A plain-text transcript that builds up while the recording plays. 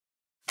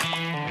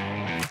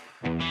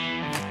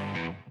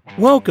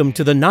Welcome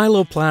to the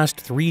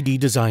Nyloplast 3D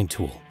Design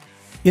Tool.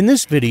 In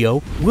this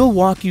video, we'll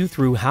walk you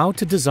through how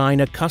to design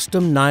a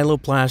custom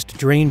Nyloplast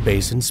drain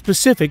basin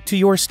specific to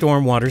your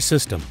stormwater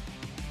system.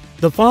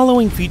 The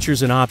following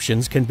features and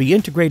options can be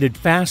integrated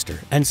faster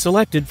and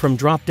selected from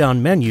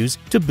drop-down menus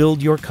to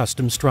build your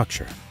custom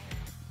structure.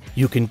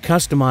 You can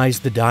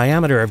customize the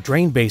diameter of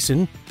drain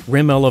basin,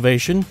 rim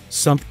elevation,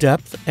 sump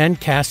depth,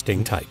 and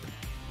casting type.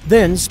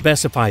 Then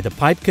specify the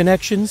pipe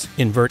connections,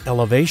 invert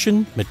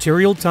elevation,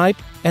 material type,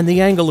 and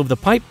the angle of the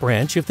pipe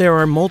branch if there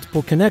are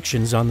multiple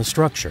connections on the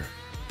structure.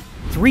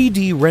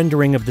 3D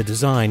rendering of the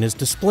design is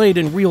displayed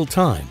in real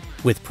time,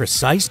 with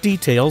precise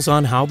details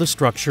on how the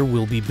structure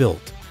will be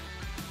built.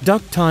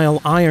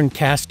 Ductile iron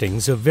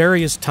castings of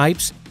various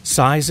types,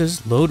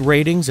 sizes, load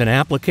ratings, and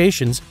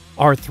applications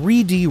are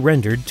 3D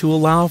rendered to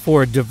allow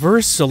for a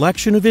diverse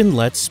selection of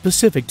inlets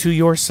specific to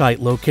your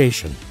site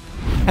location.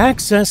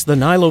 Access the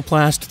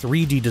Nyloplast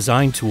 3D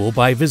Design Tool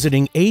by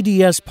visiting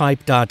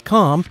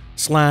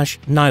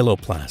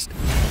adspipe.com/Nyloplast.